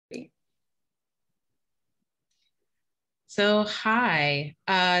Hi.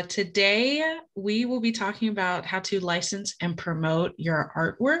 Today we will be talking about how to license and promote your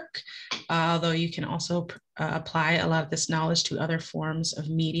artwork, although you can also apply a lot of this knowledge to other forms of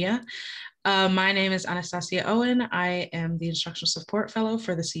media. My name is Anastasia Owen. I am the Instructional Support Fellow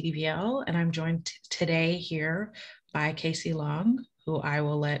for the CDVL, and I'm joined today here by Casey Long, who I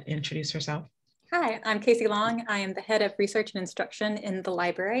will let introduce herself. Hi, I'm Casey Long. I am the head of research and instruction in the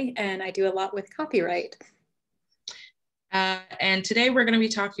library, and I do a lot with copyright. And today we're going to be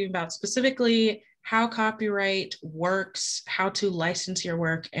talking about specifically how copyright works, how to license your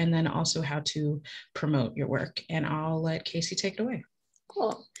work, and then also how to promote your work. And I'll let Casey take it away.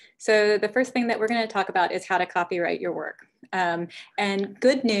 Cool. So the first thing that we're going to talk about is how to copyright your work. And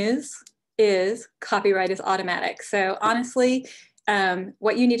good news is copyright is automatic. So honestly,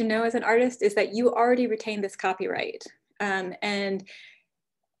 what you need to know as an artist is that you already retain this copyright. And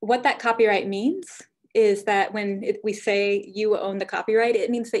what that copyright means is that when we say you own the copyright, it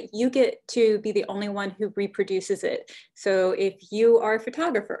means that you get to be the only one who reproduces it. So if you are a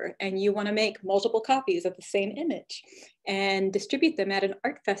photographer and you want to make multiple copies of the same image and distribute them at an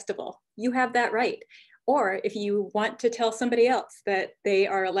art festival, you have that right. Or if you want to tell somebody else that they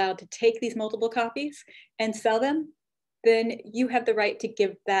are allowed to take these multiple copies and sell them, then you have the right to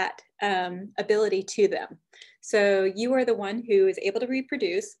give that ability to them. So you are the one who is able to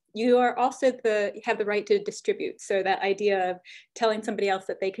reproduce. You are also have the right to distribute. So that idea of telling somebody else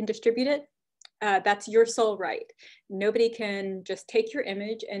that they can distribute it, that's your sole right. Nobody can just take your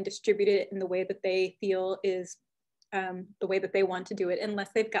image and distribute it in the way that they feel is the way that they want to do it, unless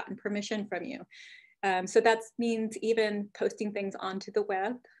they've gotten permission from you. So that means even posting things onto the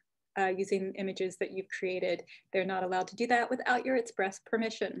web, using images that you've created, they're not allowed to do that without your express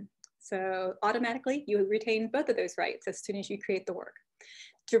permission. So automatically you retain both of those rights as soon as you create the work.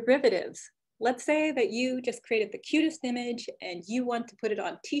 Derivatives. Let's say that you just created the cutest image and you want to put it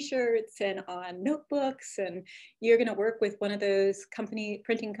on t-shirts and on notebooks, and you're going to work with one of those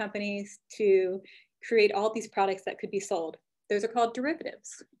printing companies to create all these products that could be sold. Those are called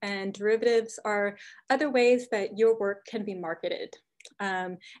derivatives. And derivatives are other ways that your work can be marketed.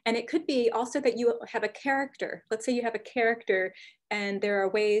 And it could be also that you have a character. Let's say you have a character and there are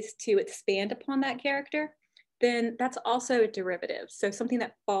ways to expand upon that character, then that's also a derivative. So something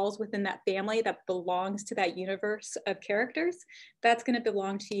that falls within that family that belongs to that universe of characters, that's going to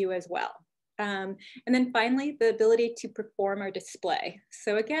belong to you as well. And then finally, the ability to perform or display.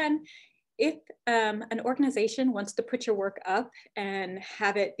 So again, if an organization wants to put your work up and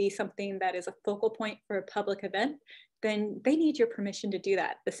have it be something that is a focal point for a public event, then they need your permission to do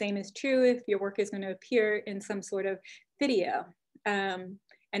that. The same is true if your work is going to appear in some sort of video and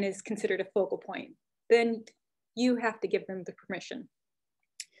is considered a focal point. Then you have to give them the permission.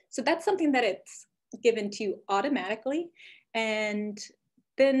 So that's something that it's given to automatically. And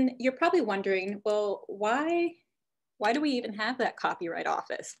then you're probably wondering, well, why do we even have that copyright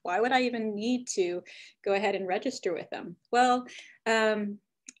office? Why would I even need to go ahead and register with them? Well,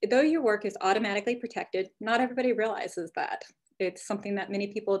 though your work is automatically protected, not everybody realizes that. It's something that many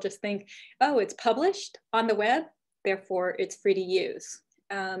people just think, oh, it's published on the web, therefore it's free to use.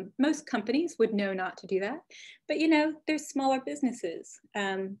 Most companies would know not to do that, but there's smaller businesses.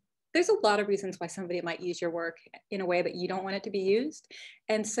 There's a lot of reasons why somebody might use your work in a way that you don't want it to be used.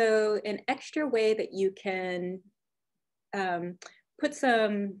 And so an extra way that you can put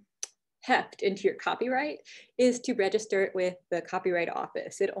some heft into your copyright is to register it with the Copyright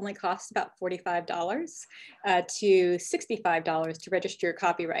Office. It only costs about $45 to $65 to register your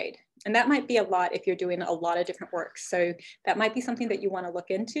copyright. And that might be a lot if you're doing a lot of different works. So that might be something that you want to look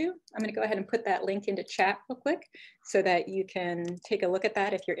into. I'm going to go ahead and put that link into chat real quick so that you can take a look at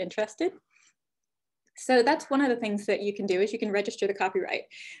that if you're interested. So that's one of the things that you can do is you can register the copyright.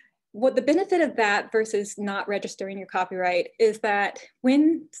 What the benefit of that versus not registering your copyright is that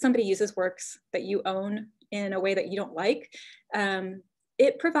when somebody uses works that you own in a way that you don't like,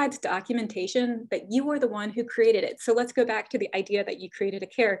 it provides documentation that you are the one who created it. So let's go back to the idea that you created a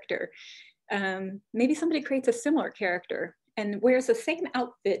character. Maybe somebody creates a similar character and wears the same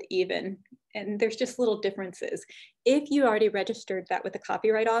outfit even, and there's just little differences. If you already registered that with the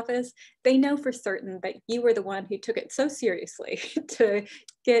Copyright Office, they know for certain that you were the one who took it so seriously to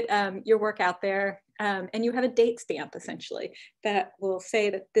get your work out there, and you have a date stamp essentially that will say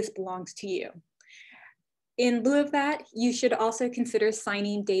that this belongs to you. In lieu of that, you should also consider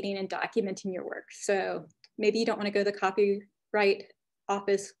signing, dating, and documenting your work. So maybe you don't want to go the Copyright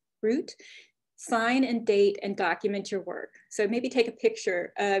Office route. sign and date and document your work. So maybe take a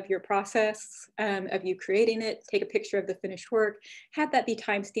picture of your process, of you creating it, take a picture of the finished work, have that be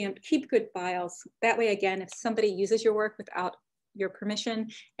timestamped, keep good files. That way, again, if somebody uses your work without your permission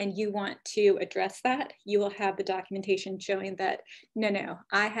and you want to address that, you will have the documentation showing that, no,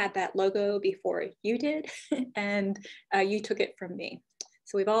 I had that logo before you did, and you took it from me.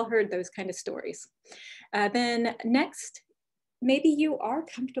 So we've all heard those kind of stories. Then next, maybe you are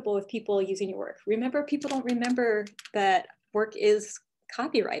comfortable with people using your work. Remember, people don't remember that work is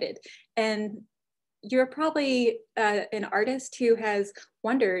copyrighted. And you're probably an artist who has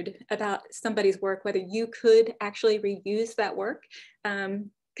wondered about somebody's work, whether you could actually reuse that work.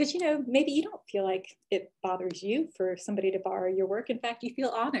 Because, maybe you don't feel like it bothers you for somebody to borrow your work. In fact, you feel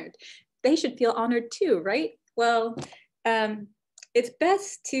honored. They should feel honored too, right? Well, it's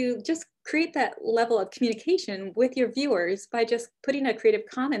best to just create that level of communication with your viewers by just putting a Creative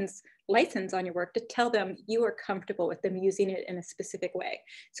Commons license on your work to tell them you are comfortable with them using it in a specific way.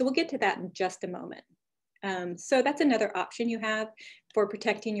 So we'll get to that in just a moment. So that's another option you have for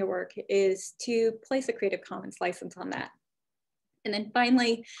protecting your work, is to place a Creative Commons license on that. And then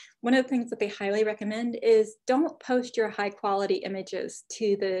finally, one of the things that they highly recommend is don't post your high quality images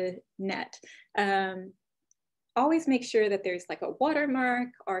to the net. Always make sure that there's like a watermark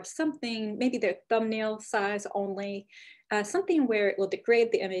or something, maybe their thumbnail size only, something where it will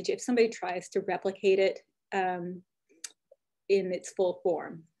degrade the image if somebody tries to replicate it in its full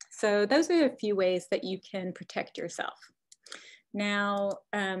form. So those are a few ways that you can protect yourself. Now,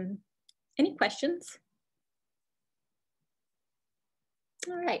 any questions?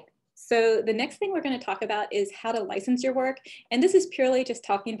 All right. So the next thing we're going to talk about is how to license your work. And this is purely just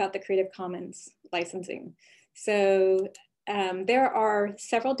talking about the Creative Commons licensing. So there are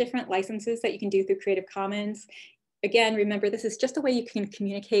several different licenses that you can do through Creative Commons. Again, remember, this is just a way you can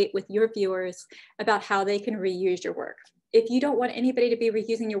communicate with your viewers about how they can reuse your work. If you don't want anybody to be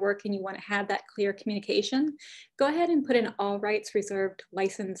reusing your work and you want to have that clear communication, go ahead and put an all rights reserved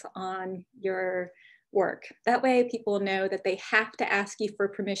license on your work. That way people know that they have to ask you for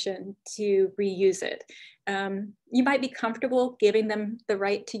permission to reuse it. You might be comfortable giving them the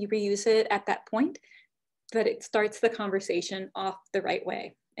right to reuse it at that point, but it starts the conversation off the right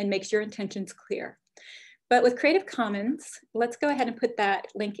way and makes your intentions clear. But with Creative Commons, let's go ahead and put that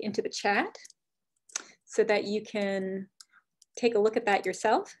link into the chat so that you can take a look at that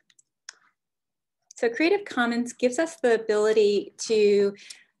yourself. So Creative Commons gives us the ability to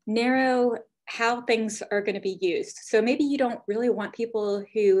narrow how things are going to be used. So maybe you don't really want people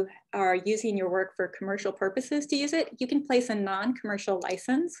who are using your work for commercial purposes to use it. You can place a non-commercial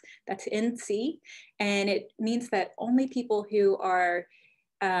license, that's NC, and it means that only people who are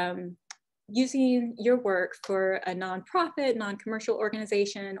using your work for a nonprofit, non-commercial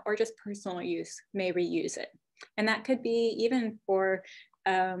organization, or just personal use may reuse it. And that could be even for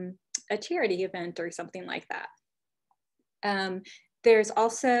a charity event or something like that. There's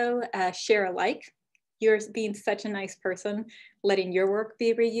also share alike. You're being such a nice person, letting your work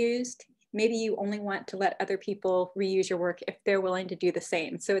be reused. Maybe you only want to let other people reuse your work if they're willing to do the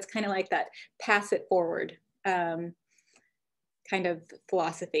same. So it's kind of like that pass it forward kind of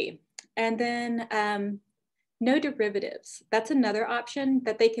philosophy. And then no derivatives. That's another option,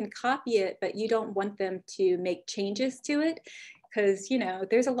 that they can copy it, but you don't want them to make changes to it. Because,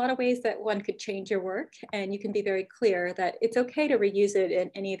 there's a lot of ways that one could change your work, and you can be very clear that it's okay to reuse it in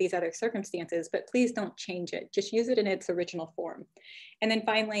any of these other circumstances, but please don't change it. Just use it in its original form. And then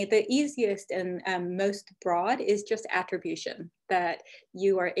finally, the easiest and most broad is just attribution, that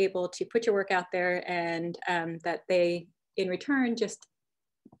you are able to put your work out there and that they, in return, just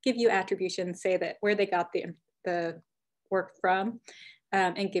give you attribution, say that where they got the work from,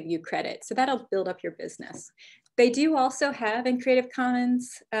 and give you credit. So that'll build up your business. They do also have in Creative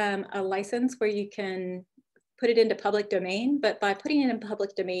Commons a license where you can put it into public domain, but by putting it in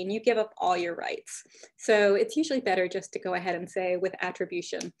public domain, you give up all your rights. So it's usually better just to go ahead and say with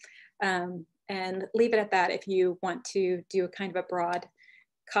attribution and leave it at that if you want to do a kind of a broad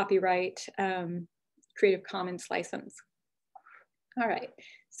copyright Creative Commons license. All right,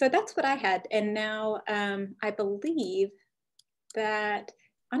 so that's what I had. And now I believe that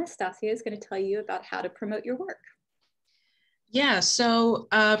Anastasia is going to tell you about how to promote your work. Yeah, so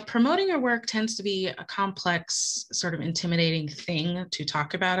promoting your work tends to be a complex, sort of intimidating thing to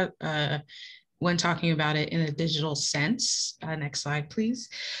talk about it when talking about it in a digital sense. Next slide, please.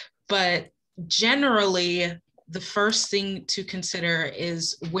 But generally, the first thing to consider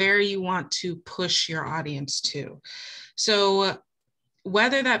is where you want to push your audience to. So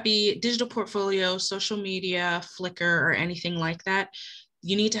whether that be digital portfolio, social media, Flickr, or anything like that,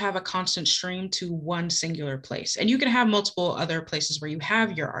 you need to have a constant stream to one singular place. And you can have multiple other places where you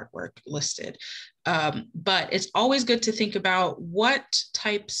have your artwork listed. But it's always good to think about what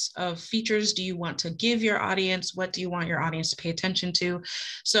types of features do you want to give your audience? What do you want your audience to pay attention to?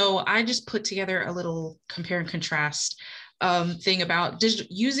 So I just put together a little compare and contrast thing about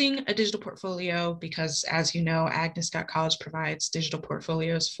using a digital portfolio, because as you know, Agnes Scott College provides digital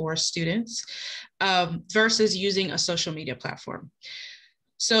portfolios for students, versus using a social media platform.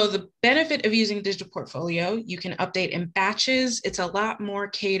 So the benefit of using a digital portfolio, you can update in batches. It's a lot more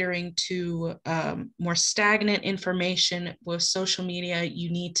catering to more stagnant information. With social media,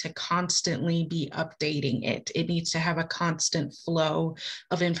 you need to constantly be updating it. It needs to have a constant flow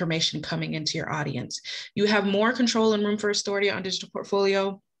of information coming into your audience. You have more control and room for authority on digital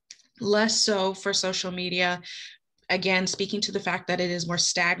portfolio, less so for social media. Again, speaking to the fact that it is more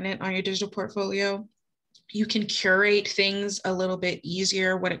stagnant on your digital portfolio. You can curate things a little bit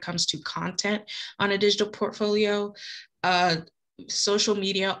easier when it comes to content on a digital portfolio. Social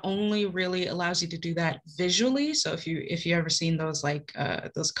media only really allows you to do that visually. So if you ever seen those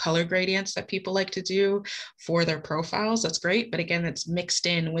those color gradients that people like to do for their profiles, that's great. But again, it's mixed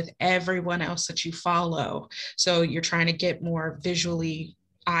in with everyone else that you follow. So you're trying to get more visually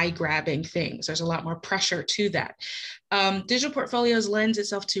eye-grabbing things. There's a lot more pressure to that. Digital portfolios lends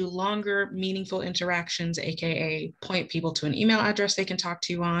itself to longer, meaningful interactions, aka point people to an email address they can talk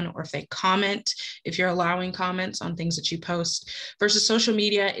to you on, or if they comment, if you're allowing comments on things that you post, versus social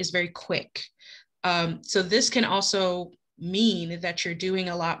media is very quick. So this can also mean that you're doing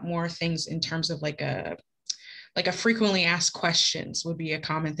a lot more things in terms of like a frequently asked questions would be a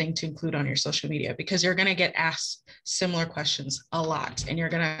common thing to include on your social media, because you're going to get asked similar questions a lot, and you're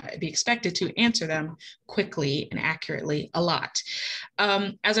going to be expected to answer them quickly and accurately a lot.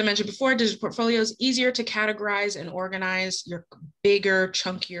 As I mentioned before, digital portfolios easier to categorize and organize your bigger,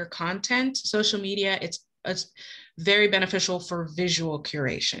 chunkier content. Social media, it's very beneficial for visual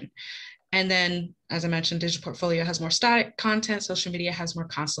curation. And then, as I mentioned, digital portfolio has more static content. Social media has more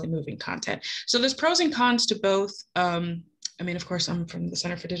constantly moving content. So there's pros and cons to both. I mean, of course, I'm from the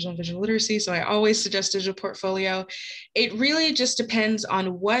Center for Digital and Visual Literacy, so I always suggest digital portfolio. It really just depends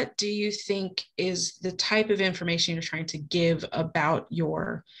on what do you think is the type of information you're trying to give about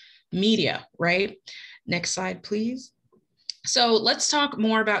your media, right? Next slide, please. So let's talk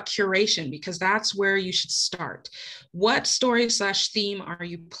more about curation, because that's where you should start. What story/theme are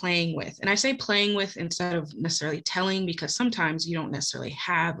you playing with? And I say playing with instead of necessarily telling, because sometimes you don't necessarily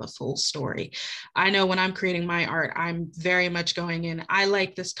have a full story. I know when I'm creating my art, I'm very much going in, I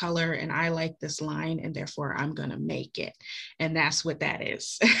like this color and I like this line, and therefore I'm going to make it. And that's what that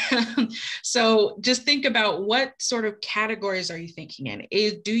is. So just think about what sort of categories are you thinking in?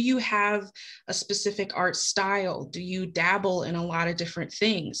 Do you have a specific art style? Do you dabble in a lot of different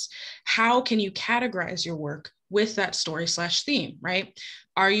things? How can you categorize your work with that story/theme, right?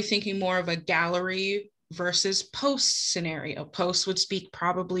 Are you thinking more of a gallery versus post scenario? Post would speak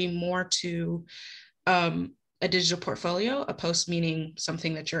probably more to a digital portfolio, a post meaning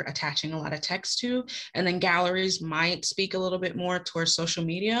something that you're attaching a lot of text to. And then galleries might speak a little bit more towards social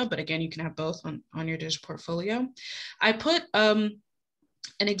media, but again, you can have both on your digital portfolio. I put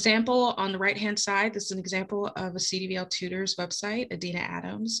an example on the right-hand side. This is an example of a CDVL Tutors website, Adina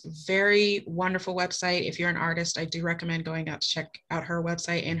Adams. Very wonderful website. If you're an artist, I do recommend going out to check out her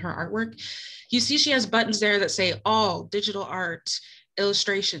website and her artwork. You see she has buttons there that say all digital art,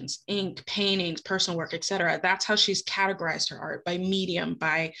 illustrations, ink, paintings, personal work, etc. That's how she's categorized her art, by medium,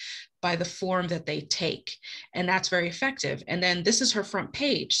 by the form that they take. And that's very effective. And then this is her front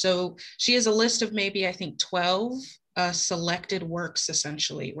page. So she has a list of maybe, I think, 12 selected works,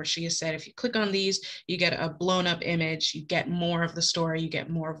 essentially, where she has said, if you click on these, you get a blown up image, you get more of the story, you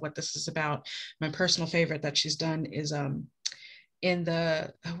get more of what this is about. My personal favorite that she's done is in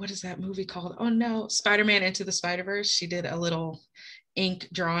the, what is that movie called? Oh no, Spider-Man Into the Spider-Verse. She did a little ink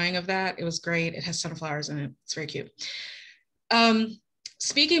drawing of that. It was great. It has sunflowers in it. It's very cute.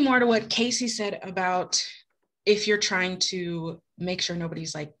 Speaking more to what Casey said about if you're trying to make sure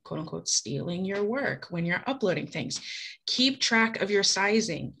nobody's like, quote unquote, stealing your work when you're uploading things, keep track of your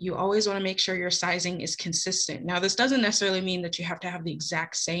sizing. You always want to make sure your sizing is consistent. Now, this doesn't necessarily mean that you have to have the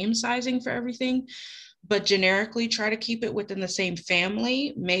exact same sizing for everything, but generically try to keep it within the same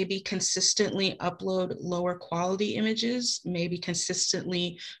family. Maybe consistently upload lower quality images, maybe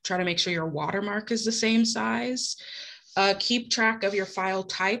consistently try to make sure your watermark is the same size. Keep track of your file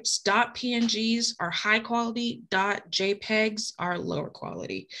types. .pngs are high quality, .jpegs are lower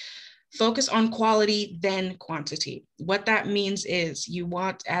quality. Focus on quality, then quantity. What that means is you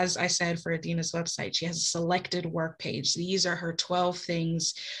want, as I said for Adina's website, she has a selected work page. These are her 12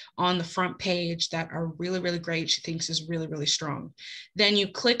 things on the front page that are really, really great. She thinks is really, really strong. Then you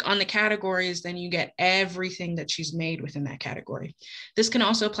click on the categories, then you get everything that she's made within that category. This can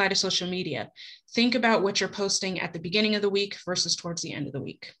also apply to social media. Think about what you're posting at the beginning of the week versus towards the end of the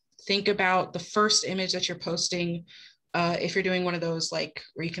week. Think about the first image that you're posting. If you're doing one of those like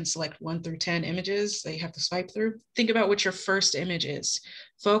where you can select 1 through 10 images that you have to swipe through, think about what your first image is.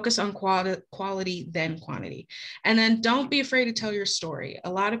 Focus on quality, then quantity. And then don't be afraid to tell your story.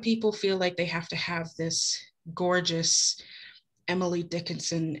 A lot of people feel like they have to have this gorgeous Emily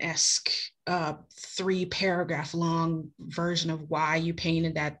Dickinson-esque 3-paragraph long version of why you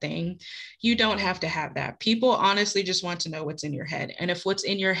painted that thing. You don't have to have that. People honestly just want to know what's in your head. And if what's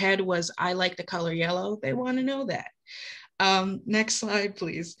in your head was, I like the color yellow, they want to know that. Next slide,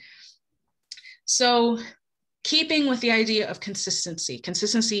 please. So keeping with the idea of consistency.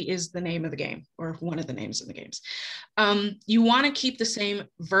 Consistency is the name of the game, or one of the names of the games. You want to keep the same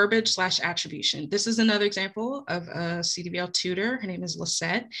verbiage / attribution. This is another example of a CDVL tutor. Her name is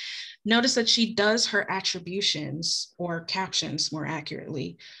Lisette. Notice that she does her attributions, or captions more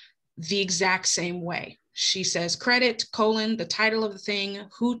accurately, the exact same way. She says credit, colon, the title of the thing,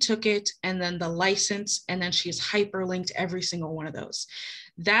 who took it, and then the license, and then she has hyperlinked every single one of those.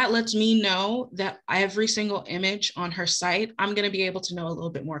 That lets me know that every single image on her site, I'm going to be able to know a little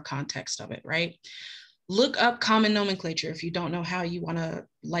bit more context of it, right? Look up common nomenclature if you don't know how you want to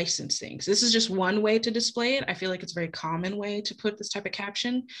license things. This is just one way to display it. I feel like it's a very common way to put this type of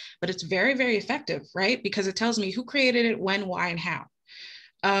caption, but it's very, very effective, right? Because it tells me who created it, when, why, and how.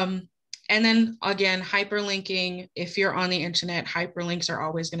 And then again, hyperlinking. If you're on the internet, hyperlinks are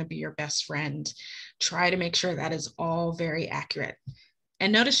always going to be your best friend. Try to make sure that is all very accurate.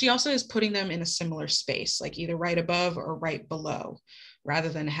 And notice she also is putting them in a similar space, like either right above or right below, rather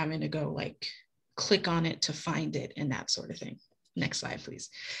than having to go like click on it to find it and that sort of thing. Next slide, please.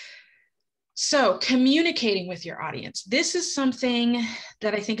 So communicating with your audience. This is something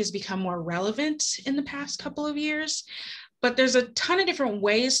that I think has become more relevant in the past couple of years. But there's a ton of different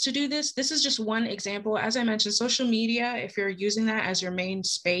ways to do this. This is just one example. As I mentioned, social media, if you're using that as your main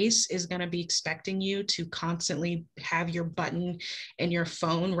space, is going to be expecting you to constantly have your button and your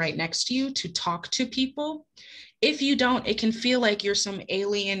phone right next to you to talk to people. If you don't, it can feel like you're some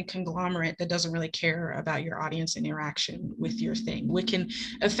alien conglomerate that doesn't really care about your audience interaction with your thing, which can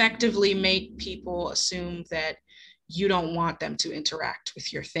effectively make people assume that you don't want them to interact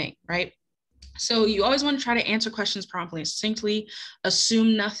with your thing, right? So you always want to try to answer questions promptly and succinctly.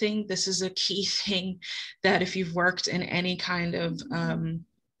 Assume nothing. This is a key thing that if you've worked in any kind of,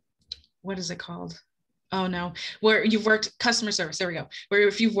 what is it called? Oh no, where you've worked customer service, there we go. Where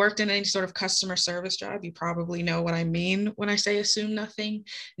if you've worked in any sort of customer service job, you probably know what I mean when I say assume nothing.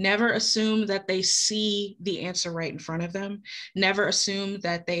 Never assume that they see the answer right in front of them. Never assume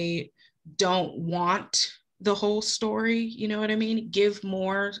that they don't want the whole story, you know what I mean? Give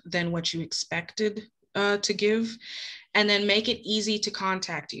more than what you expected to give, and then make it easy to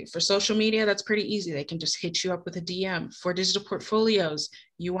contact you. For social media, that's pretty easy. They can just hit you up with a DM. For digital portfolios,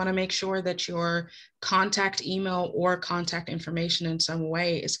 you want to make sure that your contact email or contact information in some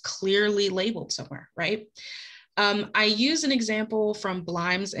way is clearly labeled somewhere, right? I use an example from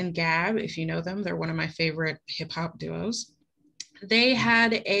Blimes and Gab. If you know them, they're one of my favorite hip hop duos. They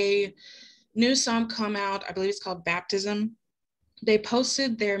had a new song come out, I believe it's called Baptism. They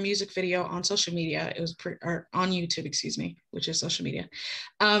posted their music video on social media. It was or on YouTube, excuse me, which is social media.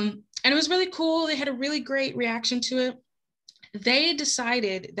 And it was really cool. They had a really great reaction to it. They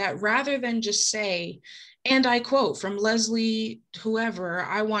decided that rather than just say, and I quote from Leslie, whoever,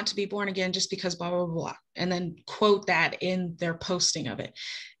 I want to be born again just because blah, blah, blah, and then quote that in their posting of it.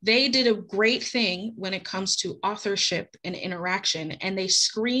 They did a great thing when it comes to authorship and interaction, and they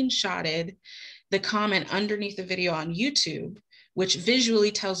screenshotted the comment underneath the video on YouTube, which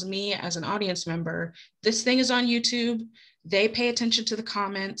visually tells me as an audience member, this thing is on YouTube. They pay attention to the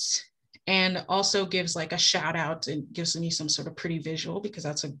comments, and also gives like a shout out and gives me some sort of pretty visual because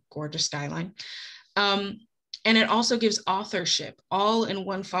that's a gorgeous skyline. And it also gives authorship all in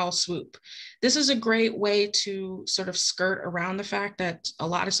one foul swoop. This is a great way to sort of skirt around the fact that a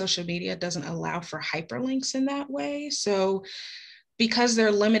lot of social media doesn't allow for hyperlinks in that way. So because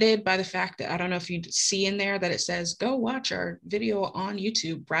they're limited by the fact that, I don't know if you see in there that it says, go watch our video on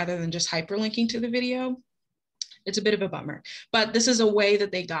YouTube rather than just hyperlinking to the video, it's a bit of a bummer. But this is a way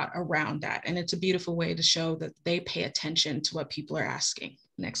that they got around that. And it's a beautiful way to show that they pay attention to what people are asking.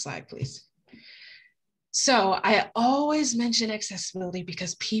 Next slide, please. So I always mention accessibility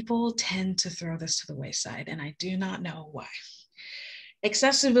because people tend to throw this to the wayside, and I do not know why.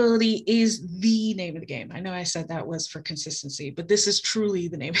 Accessibility is the name of the game. I know I said that was for consistency, but this is truly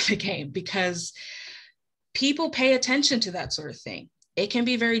the name of the game because people pay attention to that sort of thing. It can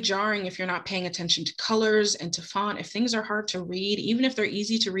be very jarring if you're not paying attention to colors and to font. If things are hard to read, even if they're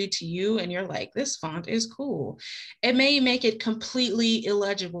easy to read to you and you're like, this font is cool, it may make it completely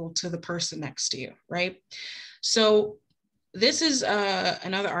illegible to the person next to you, right? So this is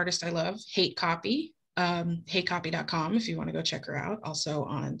another artist I love, Hate Copy, hatecopy.com if you want to go check her out. Also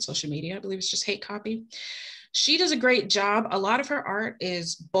on social media, I believe it's just Hate Copy. She does a great job. A lot of her art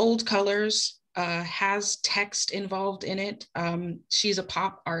is bold colors, has text involved in it. She's a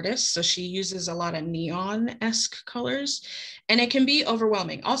pop artist, so she uses a lot of neon-esque colors, and it can be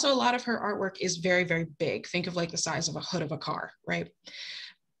overwhelming. Also, a lot of her artwork is very, very big. Think of like the size of a hood of a car, right?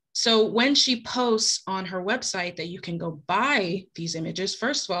 So when she posts on her website that you can go buy these images,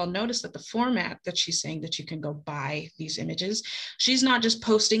 first of all, notice that the format that she's saying that you can go buy these images, she's not just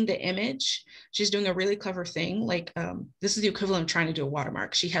posting the image, she's doing a really clever thing. Like this is the equivalent of trying to do a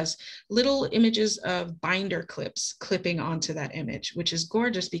watermark. She has little images of binder clips clipping onto that image, which is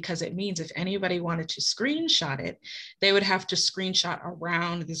gorgeous because it means if anybody wanted to screenshot it, they would have to screenshot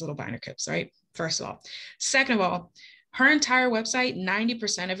around these little binder clips, right? First of all. Second of all, her entire website,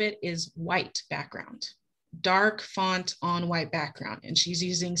 90% of it is white background, dark font on white background. And she's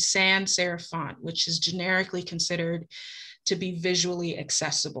using sans serif font, which is generically considered to be visually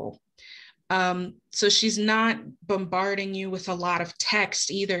accessible. So she's not bombarding you with a lot of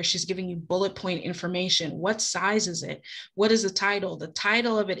text either. She's giving you bullet point information. What size is it? What is the title? The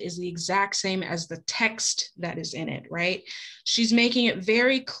title of it is the exact same as the text that is in it, right? She's making it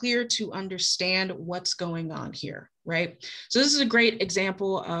very clear to understand what's going on here, right? So this is a great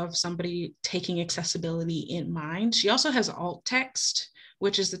example of somebody taking accessibility in mind. She also has alt text,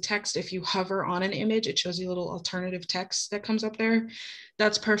 which is the text. If you hover on an image, it shows you a little alternative text that comes up there.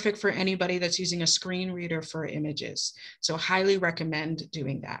 That's perfect for anybody that's using a screen reader for images. So highly recommend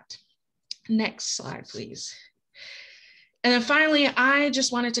doing that. Next slide, please. And then finally, I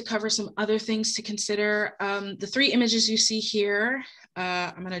just wanted to cover some other things to consider. The 3 images you see here,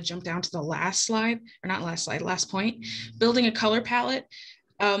 I'm gonna jump down to the last slide, or not last slide, last point, building a color palette.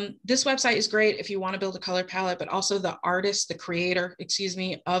 This website is great if you want to build a color palette, but also the artist, the creator, excuse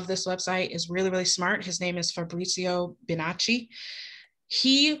me, of this website is really, really smart. His name is Fabrizio Binacci.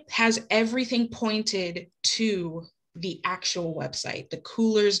 He has everything pointed to the actual website, the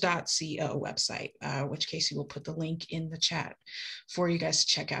coolers.co website, which Casey will put the link in the chat for you guys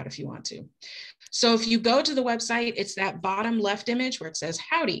to check out if you want to. So if you go to the website, it's that bottom left image where it says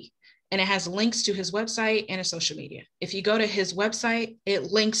howdy, and it has links to his website and his social media. If you go to his website, it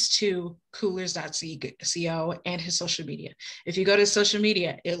links to coolers.co and his social media. If you go to social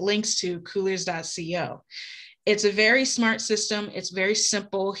media, it links to coolers.co. It's a very smart system. It's very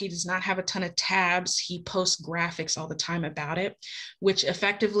simple. He does not have a ton of tabs. He posts graphics all the time about it, which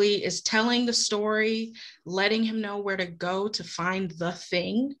effectively is telling the story, letting him know where to go to find the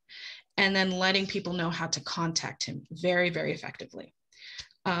thing, and then letting people know how to contact him very, very effectively.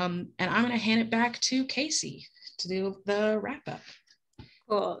 And I'm going to hand it back to Casey to do the wrap up.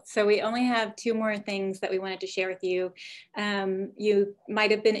 Cool. So we only have 2 more things that we wanted to share with you. You might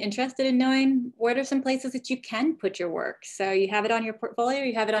have been interested in knowing what are some places that you can put your work. So you have it on your portfolio,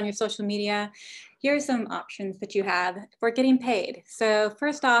 you have it on your social media. Here are some options that you have for getting paid. So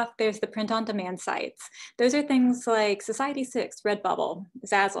first off, there's the print-on-demand sites. Those are things like Society6, Redbubble,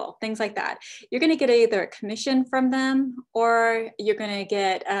 Zazzle, things like that. You're going to get either a commission from them, or you're going to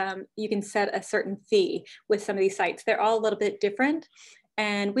get, you can set a certain fee with some of these sites. They're all a little bit different.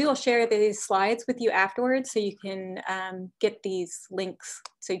 And we will share these slides with you afterwards so you can get these links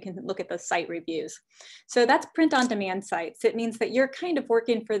so you can look at the site reviews. So that's print-on-demand sites. It means that you're kind of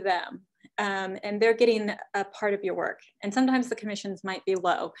working for them and they're getting a part of your work. And sometimes the commissions might be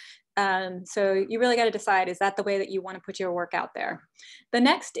low. So you really got to decide, is that the way that you want to put your work out there? The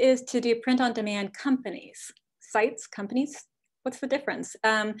next is to do print-on-demand companies. Sites, companies, what's the difference?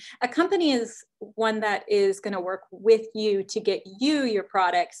 A company is one that is going to work with you to get you your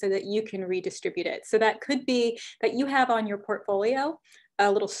product so that you can redistribute it. So that could be that you have on your portfolio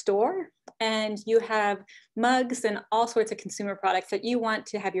a little store and you have mugs and all sorts of consumer products that you want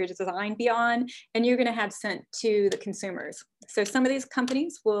to have your design be on, and you're going to have sent to the consumers. So some of these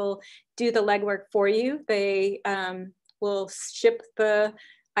companies will do the legwork for you. They will ship the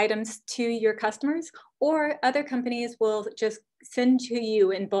items to your customers, or other companies will just send to you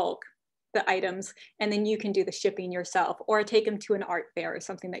in bulk the items, and then you can do the shipping yourself or take them to an art fair or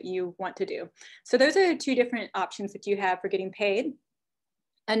something that you want to do. So those are two different options that you have for getting paid.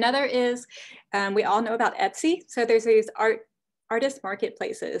 Another is, we all know about Etsy. So there's these artist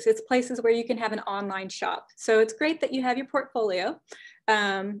marketplaces. It's places where you can have an online shop. So it's great that you have your portfolio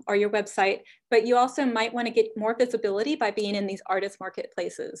or your website, but you also might want to get more visibility by being in these artist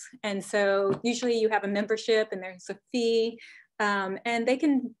marketplaces. And so usually you have a membership and there's a fee, and they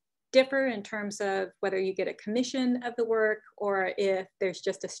can differ in terms of whether you get a commission of the work or if there's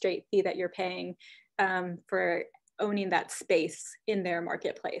just a straight fee that you're paying for owning that space in their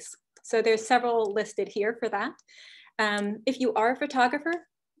marketplace. So there's several listed here for that. If you are a photographer,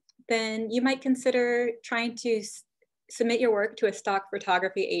 then you might consider trying to submit your work to a stock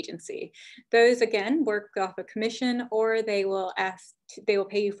photography agency. Those, again, work off a commission, or they will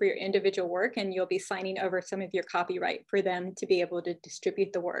pay you for your individual work, and you'll be signing over some of your copyright for them to be able to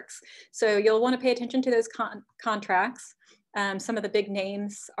distribute the works. So you'll want to pay attention to those contracts. Some of the big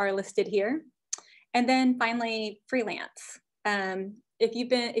names are listed here. And then finally, freelance.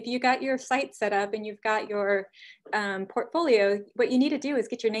 If you got your site set up and you've got your portfolio, what you need to do is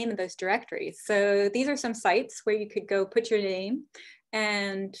get your name in those directories. So these are some sites where you could go put your name,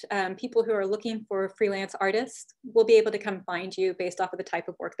 and people who are looking for freelance artists will be able to come find you based off of the type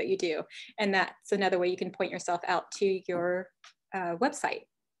of work that you do. And that's another way you can point yourself out to your website.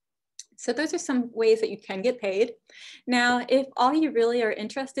 So those are some ways that you can get paid. Now, if all you really are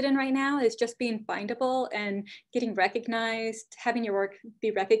interested in right now is just being findable and getting recognized, having your work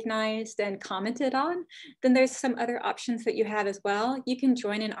be recognized and commented on, then there's some other options that you have as well. You can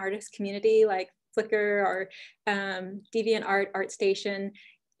join an artist community like Flickr or DeviantArt, ArtStation,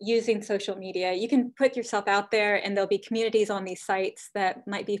 using social media. You can put yourself out there, and there'll be communities on these sites that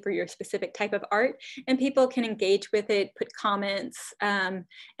might be for your specific type of art, and people can engage with it, put comments, and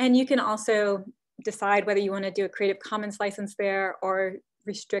you can also decide whether you want to do a Creative Commons license there or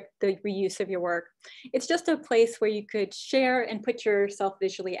restrict the reuse of your work. It's just a place where you could share and put yourself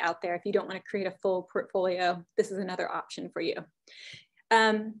visually out there. If you don't want to create a full portfolio, this is another option for you.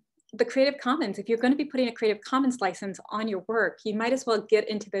 The Creative Commons, if you're going to be putting a Creative Commons license on your work, you might as well get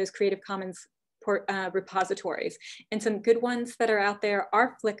into those Creative Commons repositories. And some good ones that are out there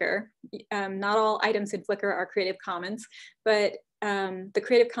are Flickr. Not all items in Flickr are Creative Commons, but the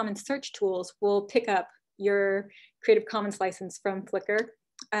Creative Commons search tools will pick up your Creative Commons license from Flickr.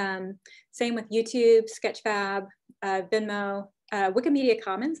 Same with YouTube, Sketchfab, Venmo, Wikimedia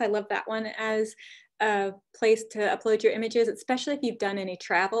Commons. I love that one as a place to upload your images, especially if you've done any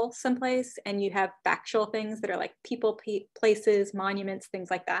travel someplace and you have factual things that are like people, places, monuments, things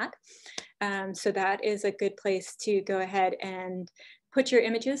like that. So that is a good place to go ahead and put your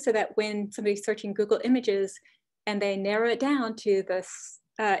images so that when somebody's searching Google Images and they narrow it down to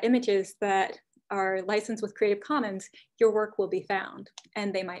the images that are licensed with Creative Commons, your work will be found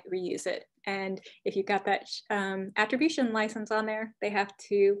and they might reuse it. And if you've got that attribution license on there, they have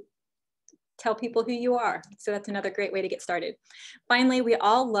to tell people who you are. So that's another great way to get started. Finally, we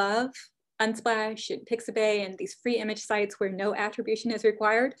all love Unsplash and Pixabay and these free image sites where no attribution is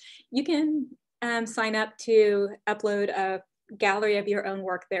required. You can sign up to upload a gallery of your own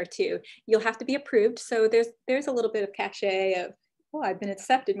work there too. You'll have to be approved. So there's a little bit of cachet of, oh, I've been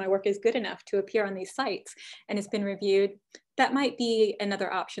accepted, my work is good enough to appear on these sites and it's been reviewed. That might be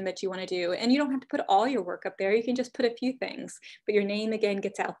another option that you want to do. And you don't have to put all your work up there. You can just put a few things, but your name again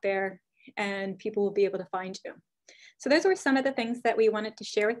gets out there and people will be able to find you. So those were some of the things that we wanted to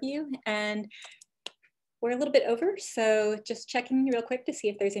share with you, and we're a little bit over, so just checking real quick to see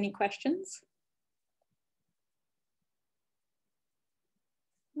if there's any questions.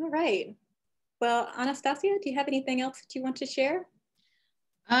 All right. Well, Anastasia, do you have anything else that you want to share?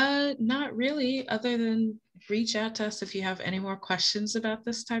 Not really, other than reach out to us if you have any more questions about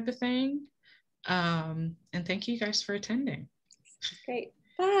this type of thing. And thank you guys for attending. Great.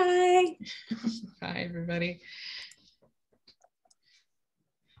 Bye. Bye, everybody.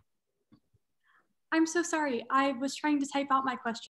 I'm so sorry. I was trying to type out my question.